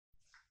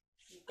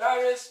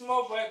carry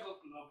small boy go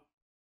club,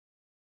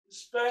 you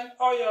spend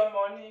all your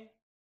money.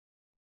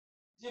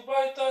 The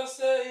boy talk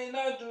say e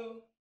no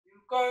do,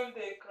 you come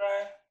dey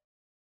cry.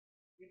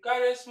 You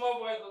carry small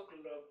boy go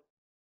club,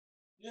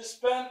 you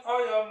spend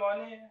all your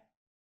money.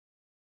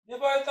 The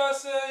boy talk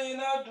say e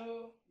no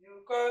do,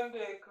 you come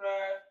dey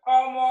cry.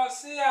 Omo,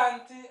 see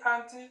aunty,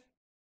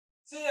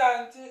 see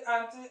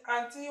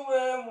aunty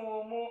wey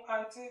mumu,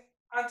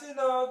 aunty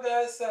no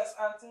get sense,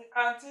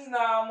 aunty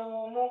na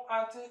mumu,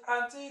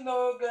 aunty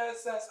no get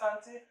sense,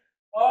 aunty.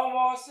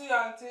 Omo, see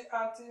aunty,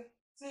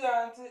 see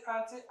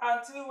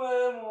aunty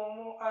wey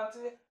mumu,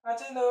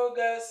 aunty no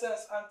get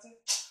sense,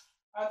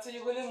 aunty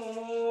you really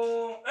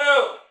mumu.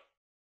 Oh,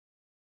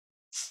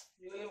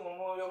 you really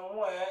mumu, your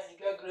mumu you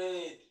get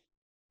grade.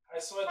 I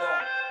swear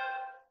down.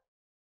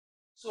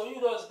 So you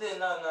just dey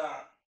now,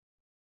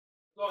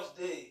 just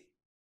dey.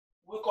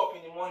 Wake up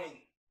in the morning,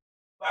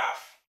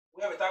 bath,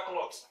 wear better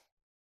cloth,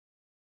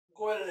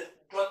 go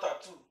draw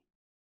tattoo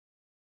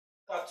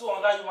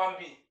on that human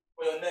being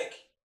for your neck.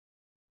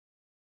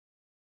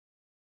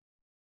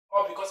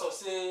 All because of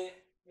say,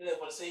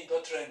 say you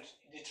don't trend,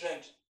 you dey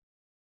trend.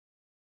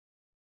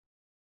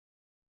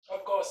 All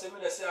because say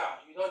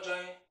you don't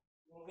join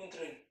moving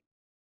train.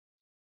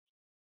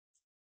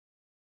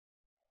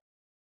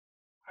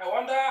 I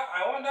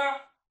wonder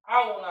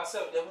how una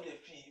sef dem dey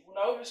feel.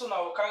 Una wey be so una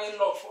go carry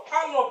love for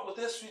how love go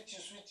take sweet you.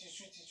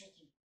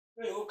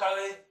 When you go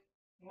carry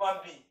human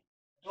being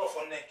draw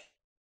for neck.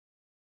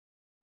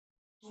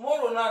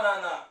 Tomorrow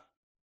now.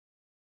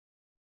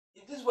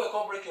 If this boy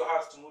come break your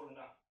heart tomorrow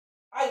now,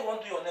 how you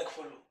want do your neck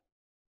follow?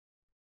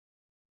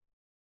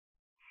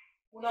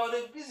 Una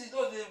dey busy,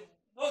 those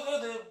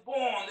dey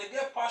born, dey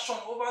get passion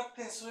over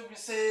things wey be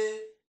say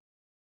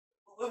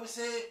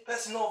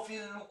person no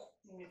fit look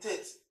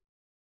imitate.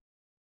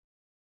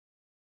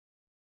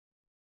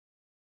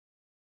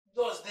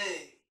 Just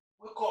dey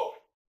wake up,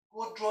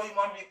 go draw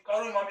human being,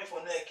 carry human being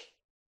for neck.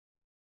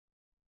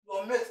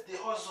 Your mate dey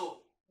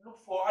hustle, look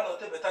for how to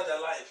take better their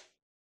life.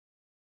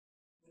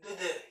 You dey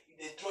there, you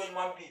dey draw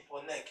human being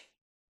for neck.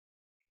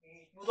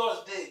 You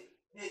just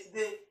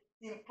dey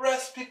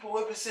impress people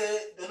wey be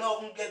say they no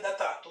even get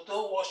data to take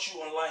watch you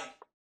online.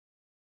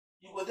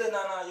 You go there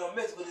now, your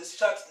mate go dey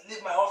shout,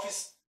 leave my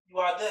office. You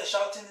are there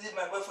shouting, leave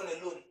my boyfriend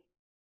alone.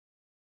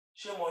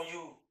 Shame on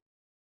you.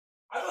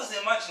 I just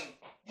imagine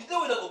the day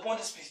wey they go born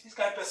this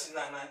kind of person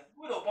now,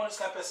 wey they born this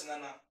kind of person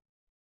now,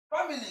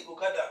 family go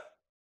gather,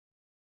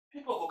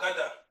 people go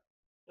gather,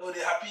 they go dey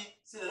happy,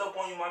 say they don't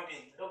born human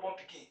being, they don't born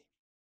pikin.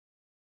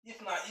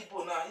 If na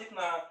Igbo now,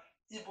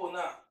 the girl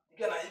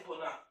na Igbo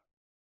now,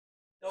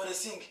 they go dey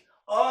sing,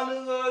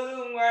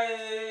 Onugolu nwa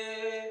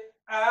ye,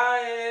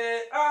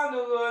 aye,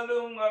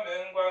 onugolu nwa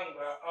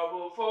mengwangwa,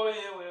 obu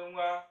foye we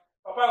nwa.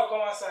 Papa go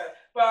come outside,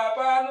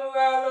 Papa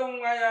onugolu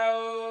nwa ya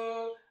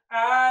o.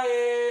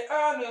 Aye,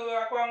 anu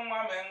akwa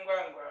nwa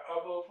mengwangwa,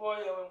 obo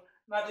foye.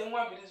 Na the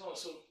nwa be this one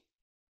so.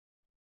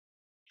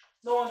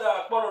 No wonder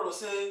Akpororo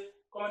say,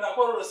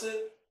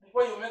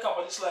 before you make am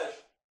for this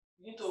life,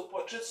 you need to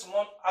portray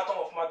small atom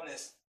of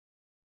madness.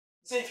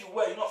 He say if you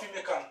wear, you not fit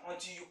make am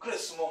until you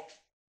craze small.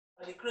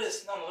 And the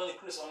craze now not the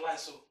craze online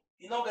so.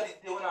 You not get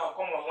the day when I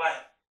come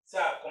online, say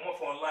I come up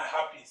for online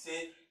happy,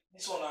 say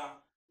this one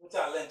what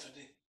I learned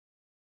today.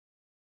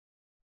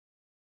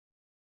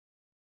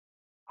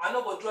 I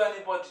no go draw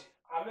anybody.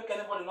 I make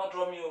anybody not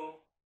draw me.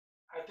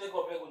 I take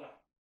up Eguna.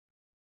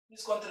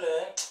 This country,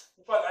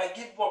 in fact, I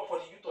give up for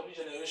the youth of this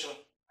generation.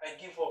 I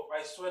give up.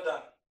 I swear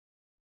down.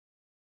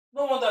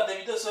 No wonder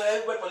Davido so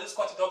everybody for this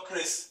country don't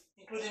craze,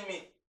 including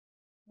me.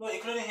 No,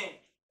 including him.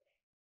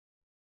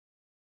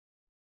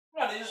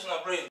 They use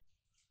my brain.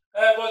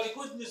 But the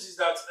good news is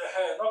that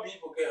not be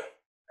Igbo girl.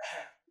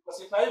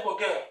 Because if na Igbo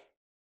girl,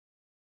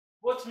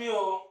 both me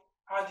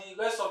and the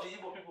rest of the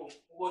Igbo people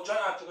will join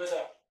hands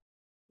together.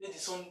 They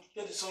disown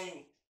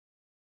you.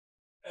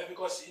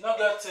 Because you not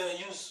get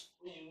use,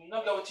 you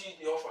not get what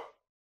you offer.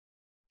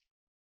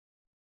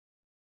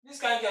 This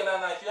kind of girl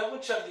now, if you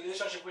haven't checked the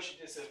relationship with she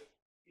herself,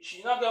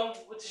 you not get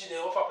what she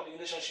offer for the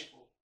relationship.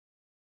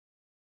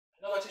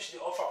 You not get what she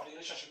offer for the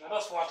relationship. Now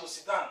just want to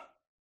sit down.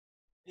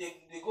 They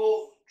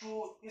go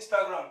through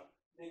Instagram,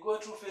 they go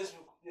through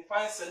Facebook, they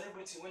find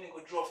celebrity when they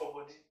go draw for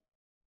body,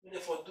 when they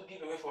do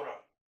give away for them.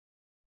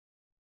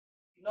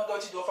 You not get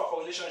what you offer for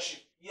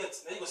relationship, yet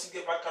now you go still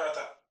get bad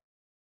character.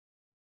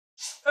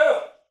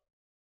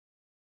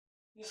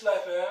 This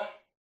life,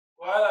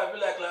 while I be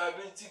like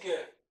liability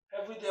girl.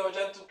 Every day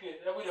urgent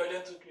 2K, every day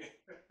urgent 2K.